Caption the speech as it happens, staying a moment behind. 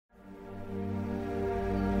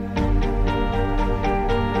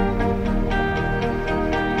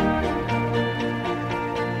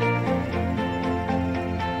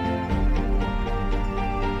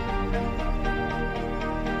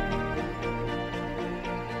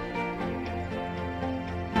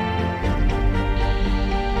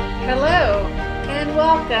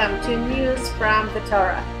Welcome to News from the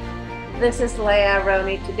Torah. This is Leah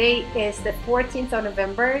Roney. Today is the 14th of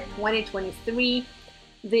November 2023,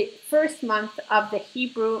 the first month of the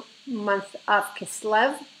Hebrew month of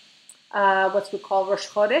Kislev, what we call Rosh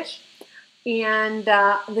Chodesh. And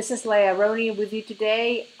this is Leah Roney with you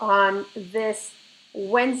today on this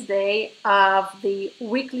Wednesday of the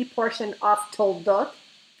weekly portion of Toldot,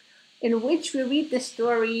 in which we read the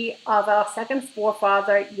story of our second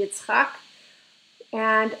forefather, Yitzchak.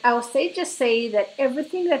 And I'll just say that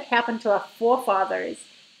everything that happened to our forefathers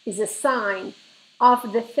is a sign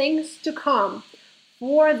of the things to come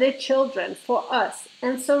for the children, for us.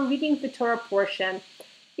 And so reading the Torah portion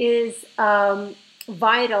is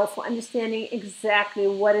vital for understanding exactly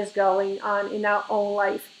what is going on in our own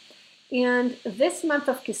life. And this month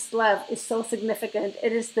of Kislev is so significant.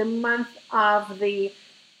 It is the month of the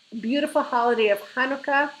beautiful holiday of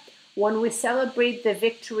Hanukkah, when we celebrate the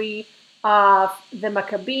victory of the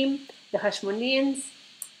Maccabees, the Hashmoneans,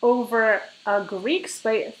 over Greeks,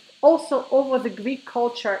 but also over the Greek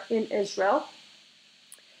culture in Israel.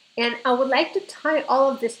 And I would like to tie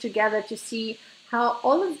all of this together to see how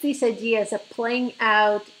all of these ideas are playing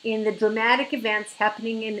out in the dramatic events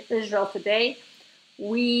happening in Israel today.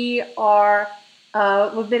 We've been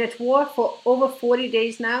at war for over 40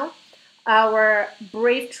 days now. Our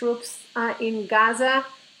brave troops in Gaza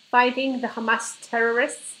fighting the Hamas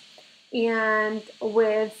terrorists, and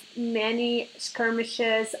with many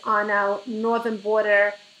skirmishes on our northern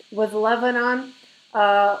border with Lebanon.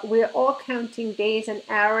 We're all counting days and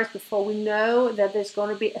hours before we know that there's going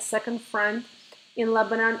to be a second front in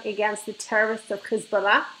Lebanon against the terrorists of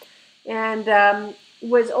Hezbollah. And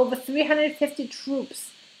with over 350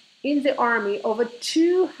 troops in the army, over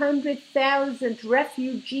 200,000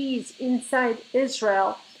 refugees inside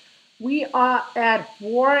Israel, we are at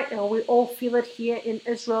war, and we all feel it here in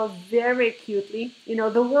Israel very acutely. You know,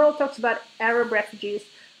 the world talks about Arab refugees,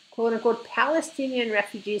 quote unquote Palestinian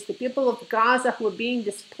refugees, the people of Gaza who are being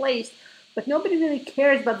displaced, but nobody really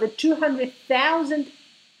cares about the 200,000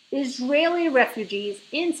 Israeli refugees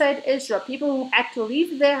inside Israel, people who had to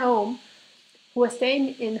leave their home, who are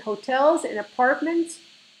staying in hotels and apartments,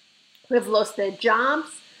 who have lost their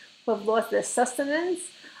jobs, who have lost their sustenance.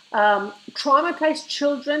 Traumatized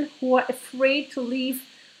children who are afraid to leave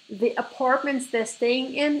the apartments they're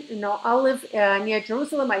staying in. You know, I live near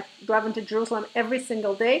Jerusalem. I drive into Jerusalem every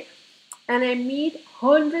single day, and I meet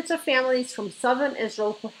hundreds of families from southern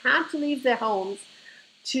Israel who had to leave their homes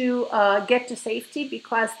to get to safety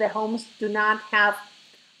because their homes do not have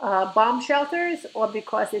bomb shelters, or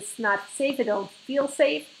because it's not safe, they don't feel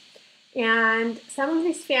safe. And some of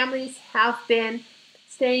these families have been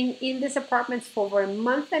staying in these apartments for over a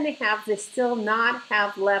month and a half. They still not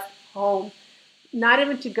have left home, not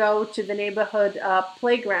even to go to the neighborhood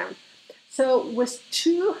playground. So with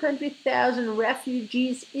 200,000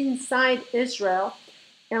 refugees inside Israel,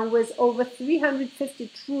 and with over 350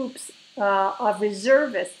 troops of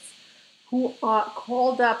reservists who are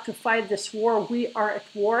called up to fight this war, we are at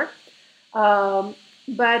war.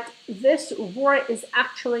 But this war is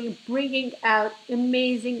actually bringing out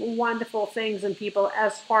amazing, wonderful things in people,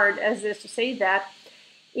 as hard as it is to say that.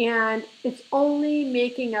 And it's only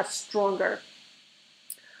making us stronger.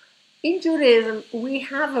 In Judaism, we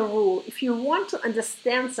have a rule. If you want to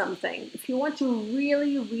understand something, if you want to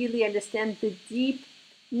really, really understand the deep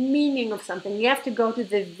meaning of something, you have to go to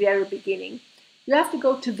the very beginning. You have to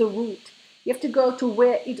go to the root. You have to go to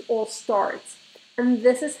where it all starts. And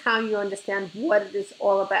this is how you understand what it is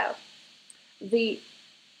all about. The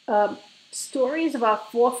stories of our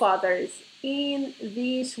forefathers in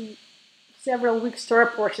these several weeks Torah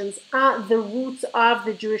portions are the roots of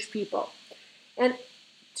the Jewish people. And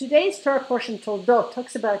today's Torah portion, Toldot,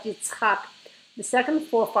 talks about Yitzchak, the second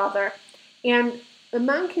forefather, and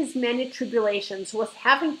among his many tribulations was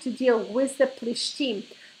having to deal with the Plishtim,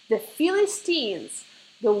 the Philistines,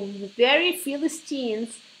 the very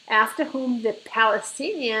Philistines after whom the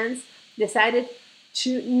Palestinians decided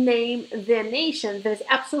to name their nation. There's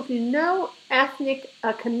absolutely no ethnic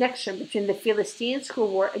connection between the Philistines, who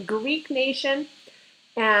were a Greek nation,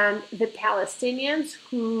 and the Palestinians,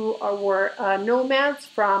 who were nomads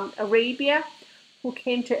from Arabia, who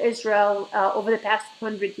came to Israel over the past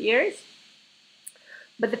 100 years.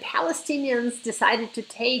 But the Palestinians decided to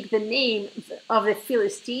take the name of the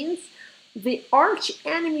Philistines, the arch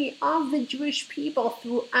enemy of the Jewish people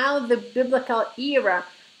throughout the biblical era,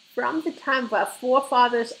 from the time of our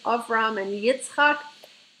forefathers Avram and Yitzchak,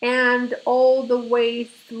 and all the way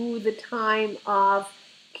through the time of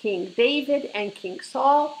King David and King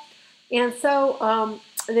Saul. And so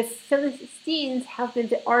the Philistines have been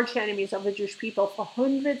the arch enemies of the Jewish people for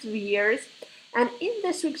hundreds of years. And in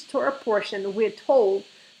this week's Torah portion, we're told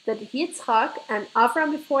that Yitzchak and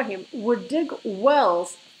Avram before him would dig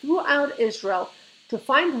wells throughout Israel to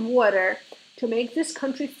find water to make this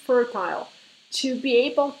country fertile, to be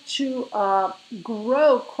able to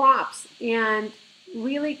grow crops and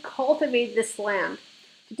really cultivate this land.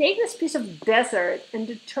 To take this piece of desert and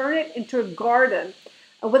to turn it into a garden.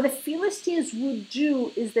 What the Philistines would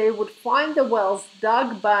do is they would find the wells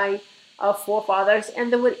dug by forefathers,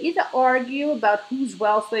 and they would either argue about whose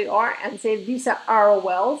wells they are and say these are our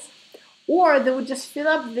wells, or they would just fill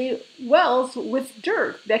up the wells with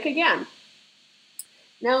dirt back again.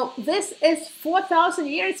 Now, this is 4,000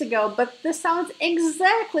 years ago, but this sounds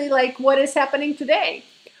exactly like what is happening today,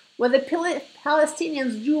 where the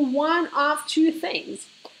Palestinians do one of two things.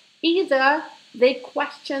 Either they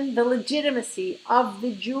question the legitimacy of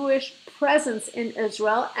the Jewish presence in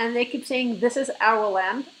Israel, and they keep saying this is our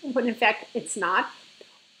land, when in fact it's not,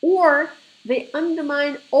 or they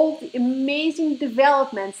undermine all the amazing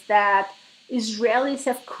developments that Israelis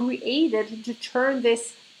have created to turn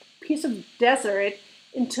this piece of desert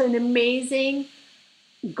into an amazing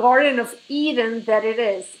Garden of Eden that it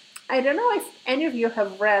is. I don't know if any of you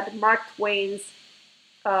have read Mark Twain's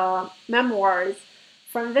memoirs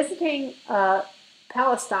from visiting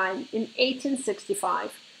Palestine in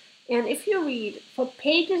 1865. And if you read for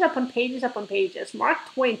pages upon pages upon pages, Mark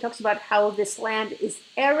Twain talks about how this land is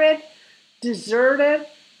arid, deserted,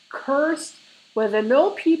 cursed, where there are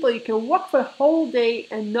no people. You can walk for a whole day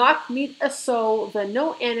and not meet a soul. There are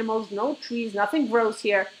no animals, no trees, nothing grows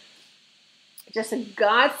here. Just a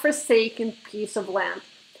God-forsaken piece of land.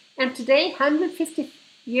 And today, 150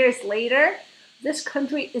 years later, this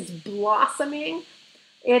country is blossoming.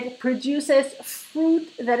 It produces fruit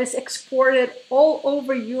that is exported all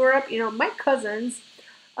over Europe. You know, my cousins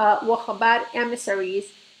were Chabad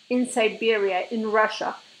emissaries in Siberia, in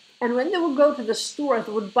Russia. And when they would go to the store,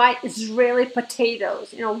 they would buy Israeli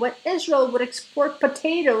potatoes. You know, when Israel would export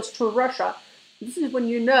potatoes to Russia, this is when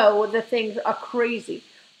you know the things are crazy.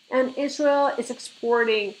 And Israel is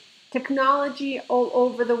exporting technology all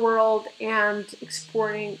over the world and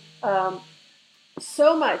exporting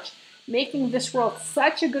so much, making this world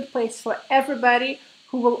such a good place for everybody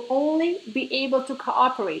who will only be able to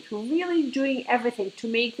cooperate, who really doing everything to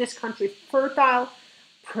make this country fertile,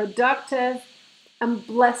 productive, and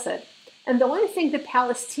blessed. And the only thing the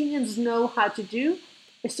Palestinians know how to do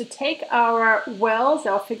is to take our wells,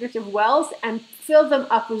 our figurative wells, and fill them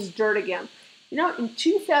up with dirt again. You know, in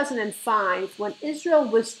 2005, when Israel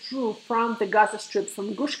withdrew from the Gaza Strip,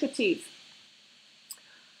 from Gush Katif,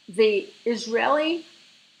 the Israeli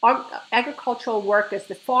agricultural workers,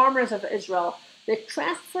 the farmers of Israel, they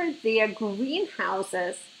transferred their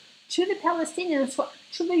greenhouses to the Palestinians who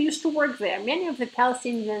actually used to work there. Many of the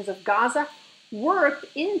Palestinians of Gaza worked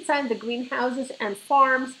inside the greenhouses and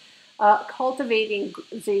farms, cultivating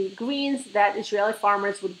the greens that Israeli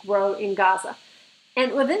farmers would grow in Gaza.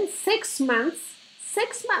 And within 6 months,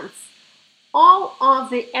 all of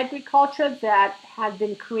the agriculture that had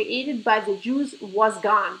been created by the Jews was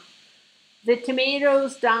gone. The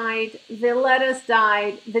tomatoes died, the lettuce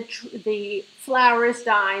died, the flowers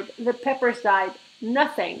died, the peppers died.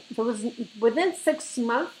 Nothing. There was, within 6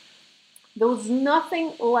 months, there was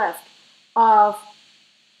nothing left of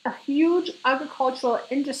a huge agricultural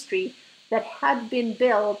industry that had been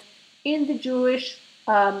built in the Jewish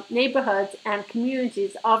neighborhoods and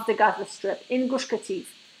communities of the Gaza Strip in Gush Katif.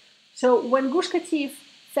 So when Gush Katif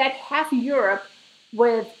fed half Europe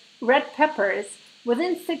with red peppers,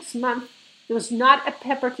 within 6 months, there was not a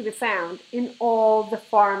pepper to be found in all the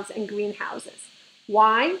farms and greenhouses.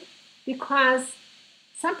 Why? Because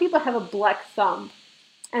some people have a black thumb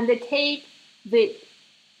and they take the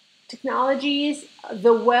technologies,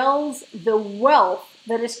 the wells, the wealth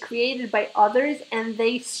that is created by others, and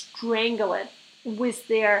they strangle it with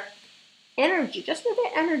their energy, just with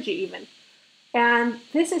their energy even. And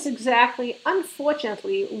this is exactly,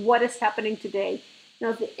 unfortunately, what is happening today. You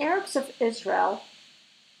know, the Arabs of Israel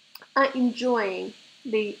are enjoying,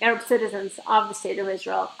 the Arab citizens of the state of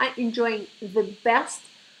Israel are enjoying the best,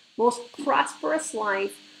 most prosperous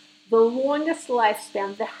life, the longest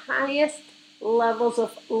lifespan, the highest levels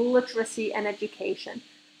of literacy and education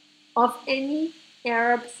of any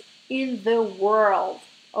Arabs in the world,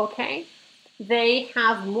 okay? They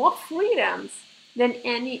have more freedoms than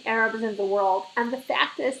any Arabs in the world. And the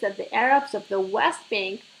fact is that the Arabs of the West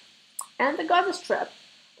Bank and the Gaza Strip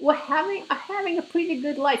are having a pretty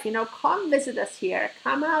good life. You know, come visit us here.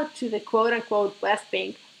 Come out to the quote-unquote West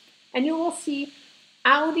Bank, and you will see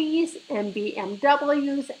Audis and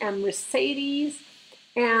BMWs and Mercedes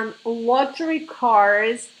and luxury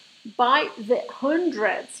cars by the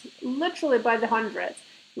hundreds, literally by the hundreds.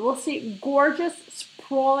 You will see gorgeous,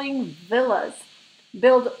 sprawling villas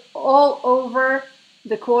built all over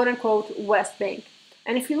the quote-unquote West Bank.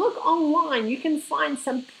 And if you look online, you can find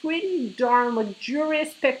some pretty darn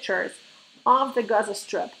luxurious pictures of the Gaza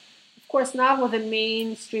Strip. Of course, not what the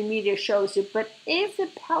mainstream media shows you, but if the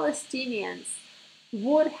Palestinians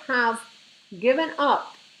would have given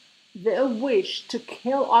up the wish to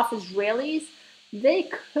kill off Israelis, they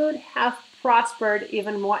could have prospered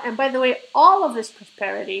even more. And by the way, all of this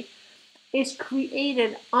prosperity is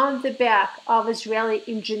created on the back of Israeli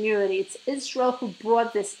ingenuity. It's Israel who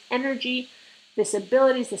brought this energy, this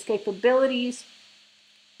abilities, this capabilities,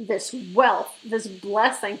 this wealth, this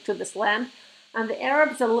blessing to this land, and the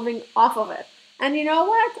Arabs are living off of it. And you know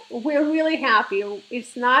what? We're really happy.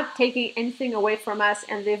 It's not taking anything away from us,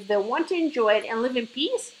 and if they want to enjoy it and live in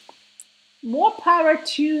peace, more power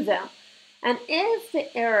to them. And if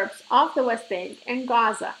the Arabs of the West Bank and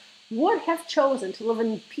Gaza would have chosen to live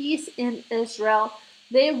in peace in Israel,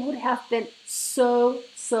 they would have been so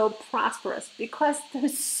prosperous, because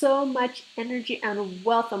there's so much energy and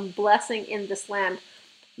wealth and blessing in this land.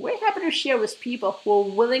 We're happy to share with people who are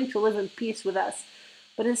willing to live in peace with us.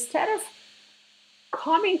 But instead of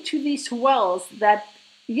coming to these wells that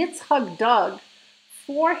Yitzhak dug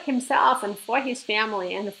for himself and for his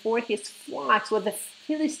family and for his flocks, what the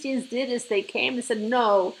Philistines did is they came and said,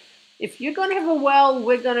 no, if you're going to have a well,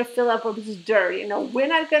 we're going to fill up with this dirt. You know, we're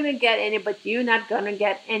not going to get any, but you're not going to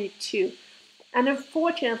get any too. And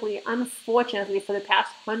unfortunately, for the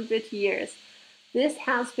past 100 years, this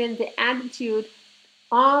has been the attitude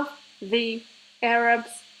of the Arabs,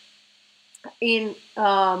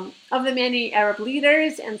 of the many Arab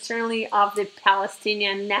leaders, and certainly of the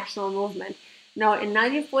Palestinian national movement. Now, in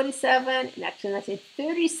 1947, in actually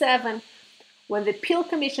 1937, when the Peel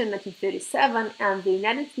Commission in 1937 and the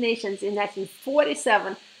United Nations in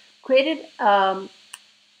 1947 created a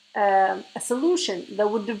solution that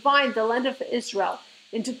would divide the land of Israel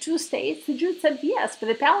into two states, the Jews said yes, but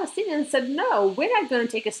the Palestinians said no, we're not going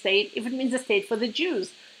to take a state if it means a state for the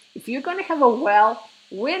Jews. If you're going to have a well,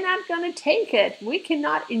 we're not going to take it. We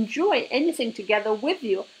cannot enjoy anything together with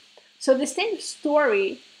you. So the same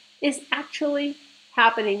story is actually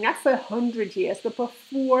happening not for 100 years, but for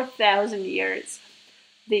 4,000 years.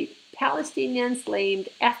 The Palestinians, named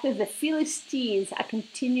after the Philistines, are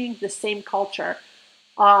continuing the same culture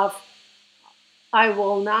of, I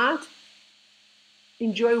will not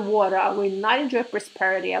enjoy water, I will not enjoy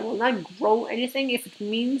prosperity, I will not grow anything if it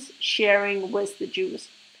means sharing with the Jews.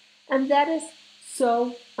 And that is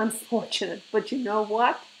so unfortunate. But you know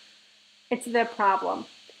what? It's their problem.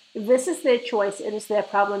 If this is their choice, it is their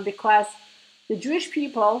problem, because the Jewish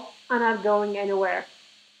people are not going anywhere.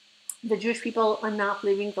 The Jewish people are not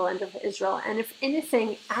leaving the land of Israel. And if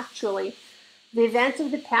anything, actually, the events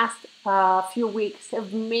of the past few weeks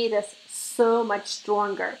have made us so much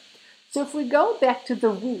stronger. So if we go back to the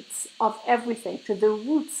roots of everything, to the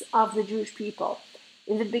roots of the Jewish people,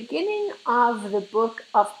 in the beginning of the book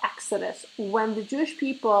of Exodus, when the Jewish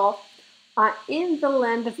people are in the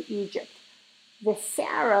land of Egypt, the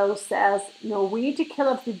Pharaoh says, no, we need to kill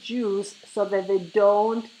off the Jews so that they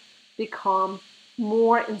don't become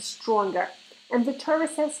more and stronger. And the Torah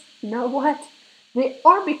says, you know what? They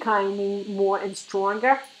are becoming more and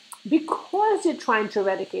stronger because you're trying to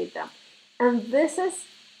eradicate them. And this is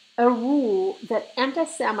a rule that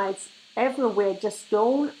anti-Semites everywhere just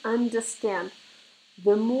don't understand.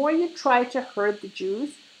 The more you try to hurt the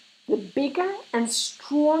Jews, the bigger and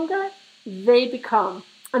stronger they become.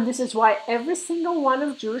 And this is why every single one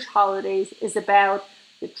of Jewish holidays is about,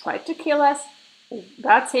 they tried to kill us,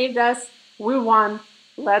 God saved us, we won,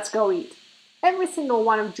 let's go eat. Every single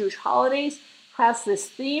one of Jewish holidays has this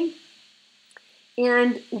theme,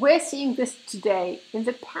 and we're seeing this today. In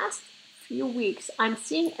the past few weeks, I'm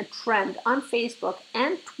seeing a trend on Facebook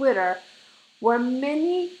and Twitter where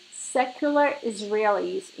many secular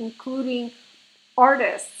Israelis, including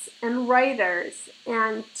artists and writers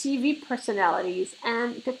and TV personalities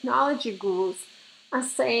and technology gurus, are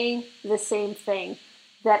saying the same thing,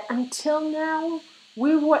 that until now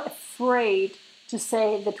we were afraid to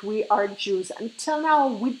say that we are Jews. Until now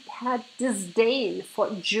we had disdain for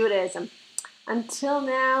Judaism. Until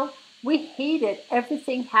now we hated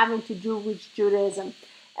everything having to do with Judaism.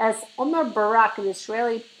 As Omar Barak, an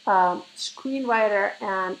Israeli screenwriter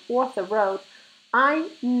and author, wrote, I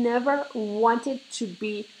never wanted to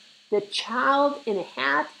be the child in a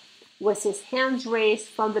hat with his hands raised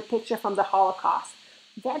from the picture from the Holocaust.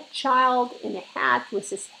 That child in a hat with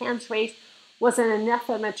his hands raised was an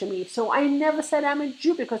anathema to me. So I never said I'm a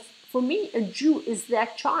Jew, because for me, a Jew is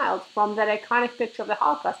that child from that iconic picture of the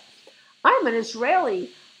Holocaust. I'm an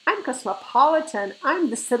Israeli. I'm cosmopolitan. I'm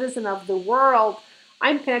the citizen of the world.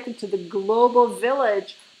 I'm connected to the global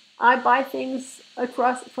village. I buy things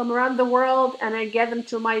from around the world and I get them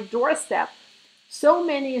to my doorstep. So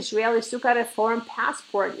many Israelis took out a foreign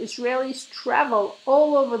passport. Israelis travel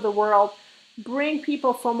all over the world, bring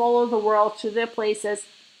people from all over the world to their places,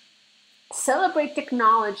 celebrate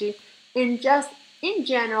technology, and just in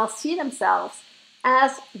general see themselves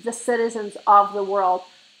as the citizens of the world.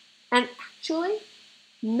 And actually,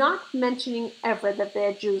 not mentioning ever that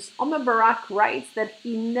they're Jews. Omar Barak writes that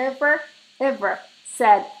he never ever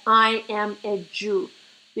said, I am a Jew,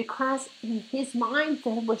 because in his mind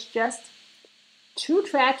that was just too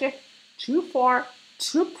tragic, too far,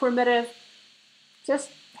 too primitive,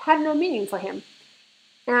 just had no meaning for him.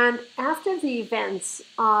 And after the events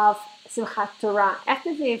of Simchat Torah,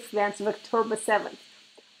 after the events of October 7th,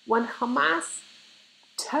 when Hamas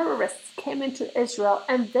terrorists came into Israel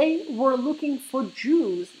and they were looking for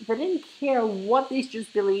Jews, they didn't care what these Jews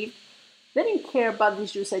believed, they didn't care about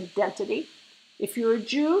these Jews' identity. If you're a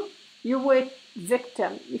Jew, you were a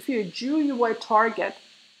victim. If you're a Jew, you were a target.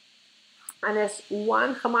 And as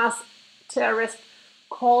one Hamas terrorist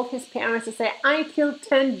called his parents to say, I killed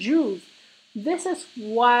 10 Jews. This is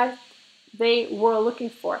what they were looking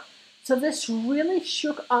for. So this really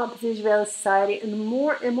shook up the Israeli society, and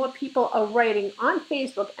more people are writing on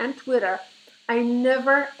Facebook and Twitter, I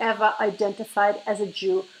never ever identified as a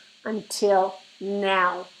Jew until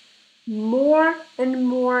now. More and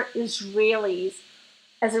more Israelis,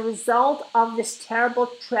 as a result of this terrible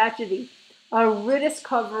tragedy, are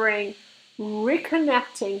rediscovering,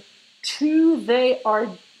 reconnecting to their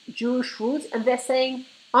Jewish roots, and they're saying,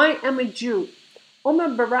 I am a Jew. Omar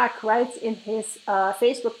Barak writes in his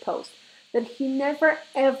Facebook post that he never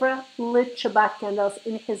ever lit Shabbat candles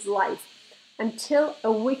in his life until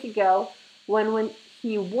a week ago when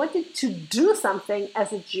he wanted to do something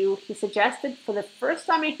as a Jew. He suggested for the first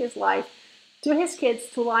time in his life to his kids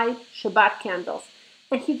to light Shabbat candles.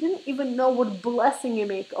 And he didn't even know what blessing you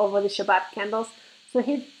make over the Shabbat candles. So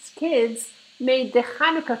his kids made the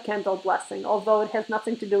Hanukkah candle blessing, although it has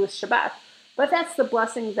nothing to do with Shabbat. But that's the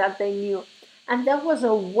blessing that they knew. And that was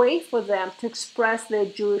a way for them to express their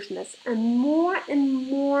Jewishness. And more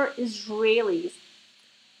Israelis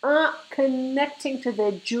are connecting to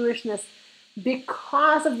their Jewishness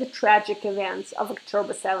because of the tragic events of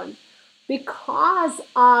October 7th, because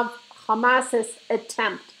of Hamas's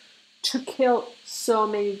attempt to kill so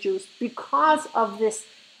many Jews, because of this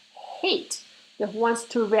hate that wants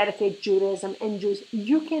to eradicate Judaism and Jews.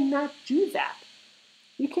 You cannot do that.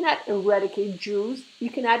 You cannot eradicate Jews.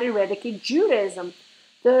 You cannot eradicate Judaism.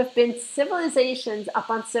 There have been civilizations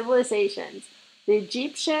upon civilizations. The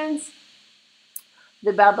Egyptians,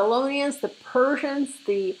 the Babylonians, the Persians,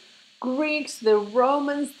 the Greeks, the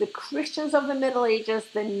Romans, the Christians of the Middle Ages,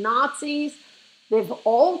 the Nazis, they've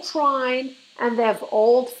all tried and they've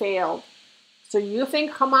all failed. So you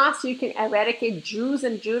think Hamas, you can eradicate Jews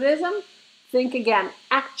and Judaism? Think again.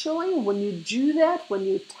 Actually, when you do that, when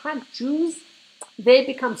you attack Jews, they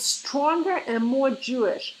become stronger and more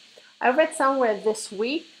Jewish. I read somewhere this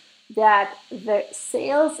week that the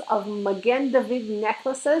sales of Magen David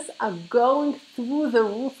necklaces are going through the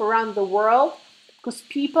roof around the world because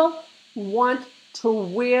people want to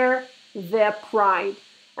wear their pride.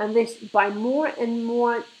 And they buy more and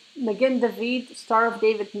more Magen David, Star of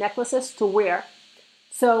David necklaces to wear.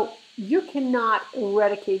 So you cannot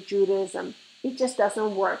eradicate Judaism. It just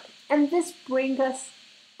doesn't work. And this brings us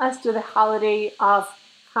to the holiday of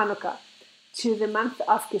Hanukkah, to the month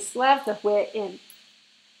of Kislev that we're in.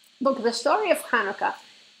 Look, the story of Hanukkah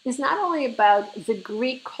is not only about the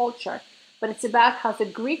Greek culture, but it's about how the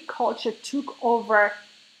Greek culture took over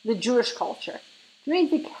the Jewish culture. During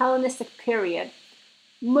the Hellenistic period,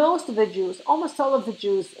 most of the Jews, almost all of the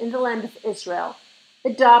Jews in the land of Israel,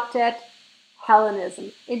 adopted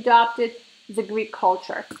Hellenism, adopted the Greek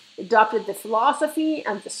culture, adopted the philosophy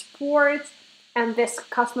and the sports and this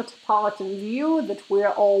cosmopolitan view that we're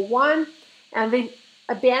all one, and they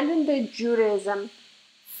abandoned their Judaism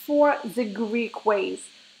for the Greek ways.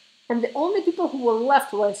 And the only people who were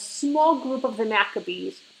left were a small group of the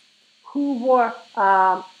Maccabees who were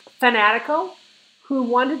fanatical, who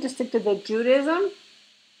wanted to stick to their Judaism,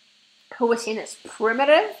 who was seen as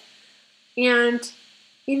primitive. And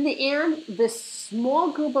in the end, this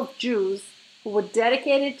small group of Jews who were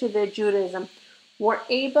dedicated to their Judaism were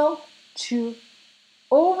able to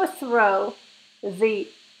overthrow the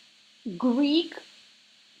Greek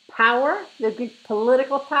power, the Greek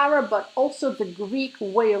political power, but also the Greek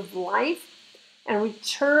way of life, and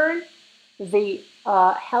return the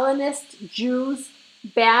Hellenist Jews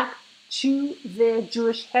back to their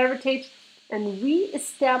Jewish heritage, and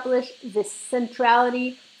reestablish the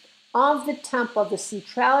centrality of the temple, the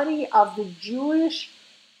centrality of the Jewish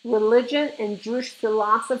religion and Jewish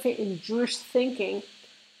philosophy and Jewish thinking,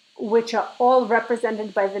 which are all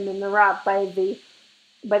represented by the menorah,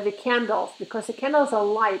 by the candles, because the candles are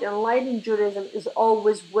light, and light in Judaism is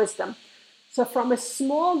always wisdom. So from a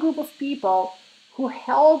small group of people who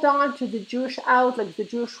held on to the Jewish outlook, the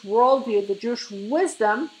Jewish worldview, the Jewish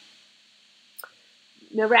wisdom,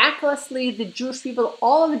 miraculously the Jewish people,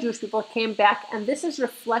 all of the Jewish people came back, and this is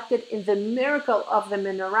reflected in the miracle of the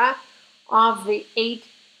menorah, of the 8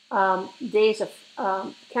 days of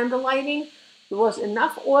candle lighting. There was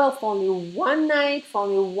enough oil for only one night, for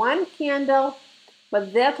only one candle,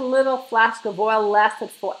 but that little flask of oil lasted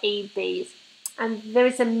for 8 days. And there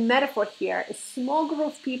is a metaphor here. A small group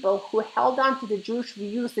of people who held on to the Jewish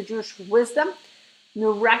views, the Jewish wisdom,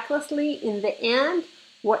 miraculously in the end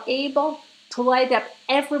were able to light up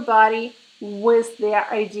everybody with their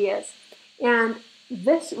ideas. And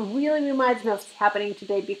this really reminds me of what's happening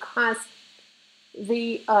today, because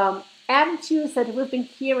the attitudes that we've been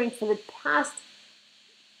hearing for the past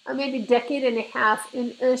maybe decade and a half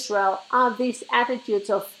in Israel are these attitudes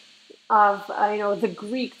of the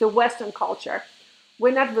Greek, the Western culture.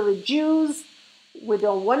 We're not really Jews. We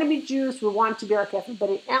don't want to be Jews. We want to be like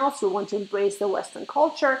everybody else. We want to embrace the Western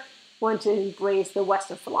culture. We want to embrace the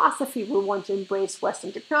Western philosophy. We want to embrace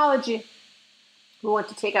Western technology. We want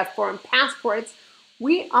to take out foreign passports.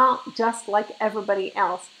 We are just like everybody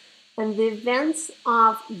else. And the events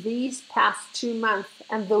of these past 2 months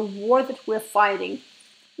and the war that we're fighting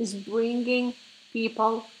is bringing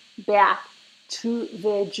people back to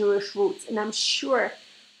their Jewish roots. And I'm sure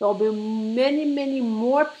there'll be many, many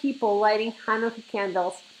more people lighting Hanukkah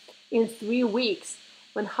candles in 3 weeks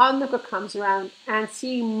when Hanukkah comes around, and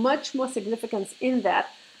seeing much more significance in that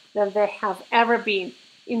than there have ever been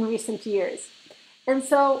in recent years. And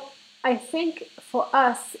so I think for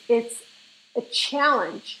us, it's a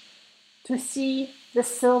challenge to see the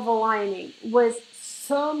silver lining with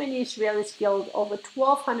so many Israelis killed, over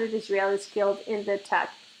 1,200 Israelis killed in the attack,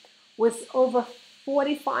 with over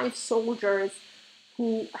 45 soldiers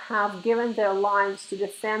who have given their lives to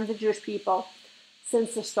defend the Jewish people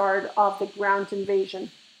since the start of the ground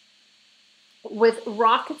invasion, with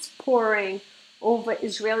rockets pouring over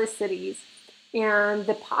Israeli cities, and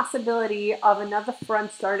the possibility of another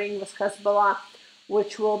front starting with Hezbollah,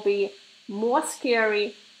 which will be more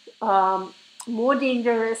scary, more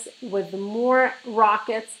dangerous, with more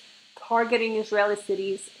rockets targeting Israeli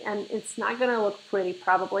cities, and it's not going to look pretty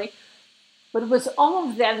probably. But with all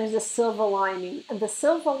of that, there's a silver lining, and the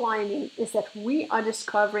silver lining is that we are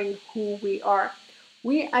discovering who we are.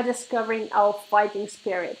 We are discovering our fighting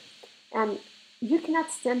spirit, and you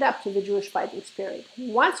cannot stand up to the Jewish fighting spirit.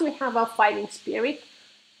 Once we have our fighting spirit,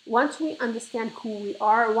 once we understand who we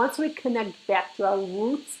are, once we connect back to our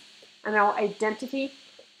roots and our identity,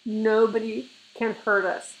 nobody can hurt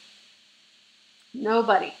us.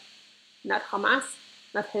 Nobody. Not Hamas,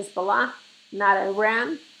 not Hezbollah, not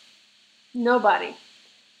Iran, nobody.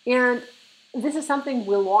 And this is something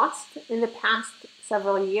we lost in the past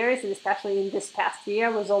several years, and especially in this past year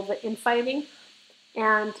with all the infighting.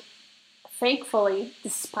 And thankfully,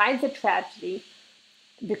 despite the tragedy,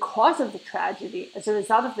 because of the tragedy, as a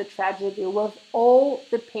result of the tragedy, with all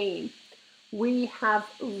the pain, we have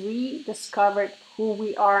rediscovered who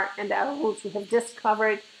we are and our roots. We have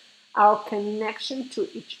discovered our connection to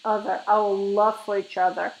each other, our love for each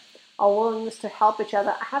other, our willingness to help each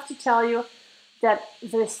other. I have to tell you that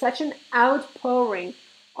there is such an outpouring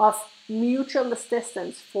of mutual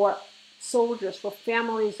assistance for soldiers, for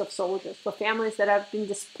families of soldiers, for families that have been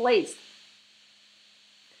displaced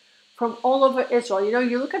from all over Israel. You know,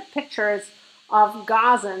 you look at pictures of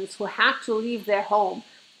Gazans who had to leave their home,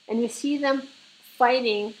 and you see them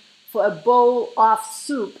fighting for a bowl of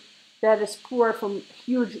soup that is poured from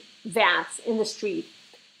huge vats in the street.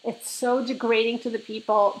 It's so degrading to the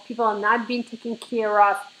people. People are not being taken care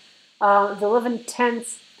of. They live in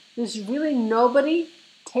tents. There's really nobody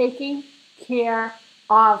taking care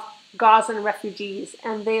of Gazan refugees,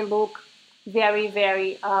 and they look very,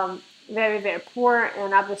 very, very poor,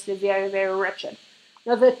 and obviously very, very wretched.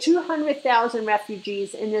 Now, there are 200,000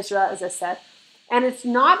 refugees in Israel, as I said, and it's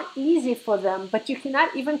not easy for them, but you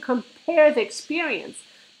cannot even compare the experience,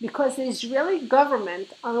 because the Israeli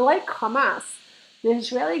government, unlike Hamas, the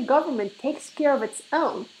Israeli government takes care of its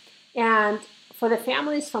own. And for the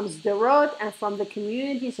families from Sderot and from the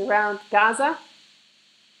communities around Gaza,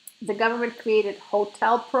 the government created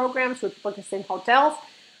hotel programs where people can stay in hotels.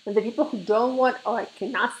 And the people who don't want or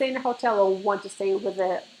cannot stay in a hotel or want to stay with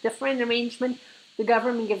a different arrangement, the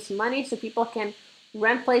government gives money so people can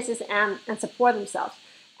rent places and support themselves.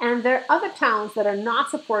 And there are other towns that are not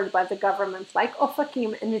supported by the government, like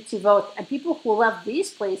Ofakim and Netivot, and people who love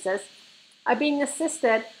these places are being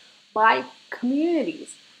assisted by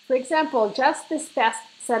communities. For example, just this past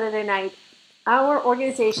Saturday night, our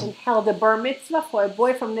organization held a bar mitzvah for a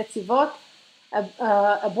boy from Netivot,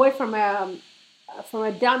 a boy from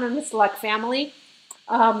a down in Mitzlach family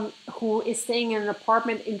who is staying in an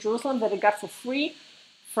apartment in Jerusalem that he got for free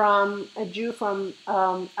from a Jew from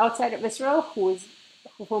outside of Israel for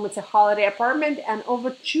whom it's a holiday apartment, and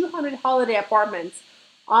over 200 holiday apartments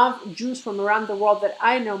of Jews from around the world that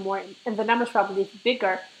I know more, and the number's probably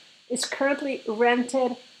bigger, is currently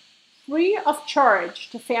rented free of charge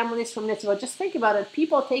to families from Netivot. Just think about it.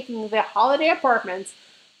 People taking their holiday apartments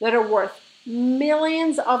that are worth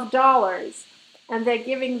millions of dollars, and they're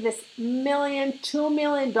giving this $2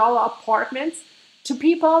 million apartments to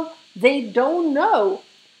people they don't know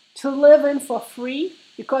to live in for free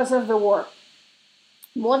because of the war.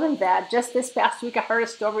 More than that, just this past week I heard a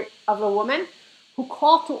story of a woman who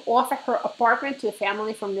called to offer her apartment to a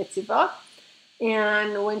family from Netivot,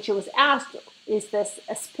 and when she was asked, is this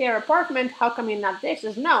a spare apartment, how come you're not there? She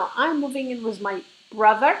says, no, I'm moving in with my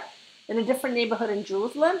brother in a different neighborhood in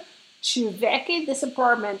Jerusalem to vacate this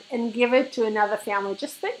apartment and give it to another family.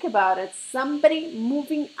 Just think about it. Somebody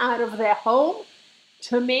moving out of their home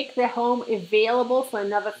to make their home available for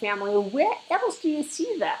another family. Where else do you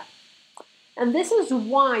see that? And this is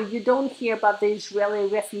why you don't hear about the Israeli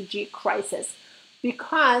refugee crisis.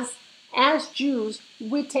 Because as Jews,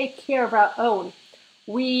 we take care of our own.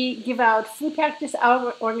 We give out food packages.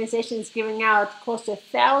 Our organization is giving out close to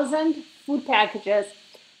 1,000 food packages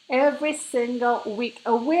every single week.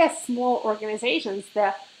 We're small organizations. There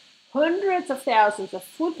are hundreds of thousands of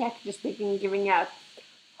food packages being given out,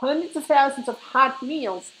 hundreds of thousands of hot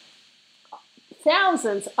meals,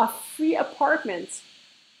 thousands of free apartments.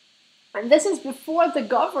 And this is before the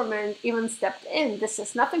government even stepped in. This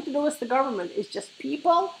has nothing to do with the government. It's just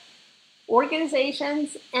people,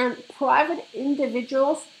 organizations, and private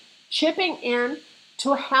individuals chipping in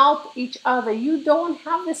to help each other. You don't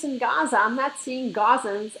have this in Gaza. I'm not seeing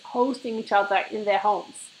Gazans hosting each other in their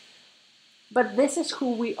homes. But this is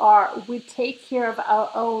who we are. We take care of our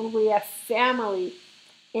own. We are family.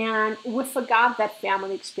 And we forgot that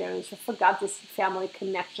family experience. We forgot this family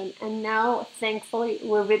connection. And now, thankfully,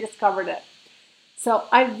 we rediscovered it. So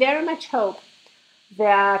I very much hope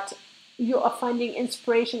that you are finding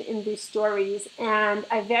inspiration in these stories. And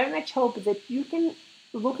I very much hope that you can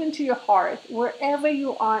look into your heart wherever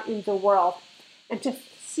you are in the world and to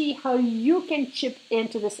see how you can chip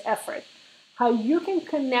into this effort, how you can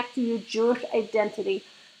connect to your Jewish identity,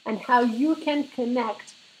 and how you can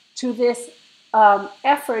connect to this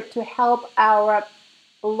effort to help our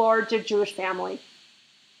larger Jewish family.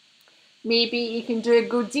 Maybe you can do a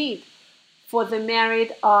good deed for the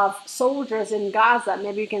married of soldiers in Gaza.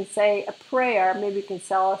 Maybe you can say a prayer. Maybe you can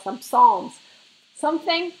say some psalms.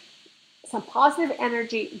 Something, some positive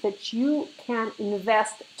energy that you can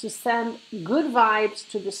invest to send good vibes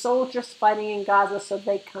to the soldiers fighting in Gaza so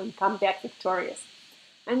they can come back victorious.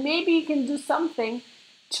 And maybe you can do something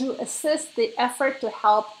to assist the effort to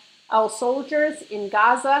help our soldiers in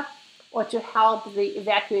Gaza, or to help the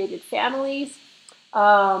evacuated families,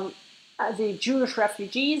 the Jewish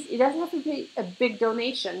refugees. It doesn't have to be a big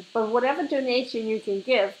donation, but whatever donation you can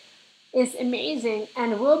give is amazing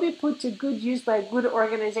and will be put to good use by a good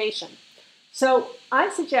organization. So I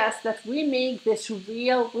suggest that we make this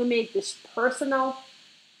real, we make this personal,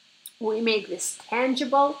 we make this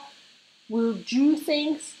tangible. We'll do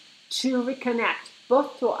things to reconnect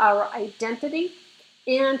both to our identity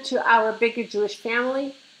and to our bigger Jewish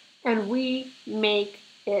family, and we make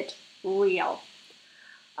it real.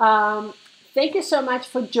 Thank you so much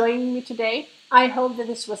for joining me today. I hope that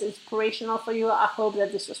this was inspirational for you. I hope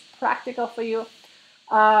that this was practical for you.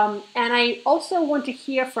 And I also want to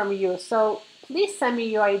hear from you. So please send me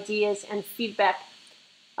your ideas and feedback.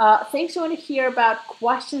 Things you want to hear about,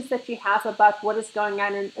 questions that you have about what is going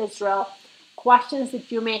on in Israel, questions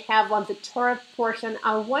that you may have on the Torah portion.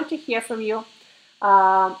 I want to hear from you.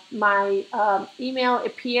 My email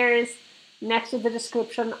appears next to the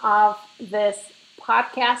description of this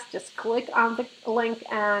podcast. Just click on the link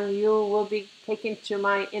and you will be taken to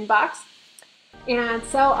my inbox. And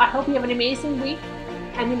so I hope you have an amazing week,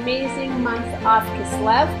 an amazing month of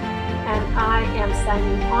Kislev. And I am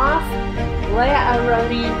signing off. Leah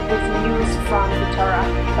Aroni with news from the Torah.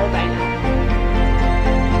 Bye bye now.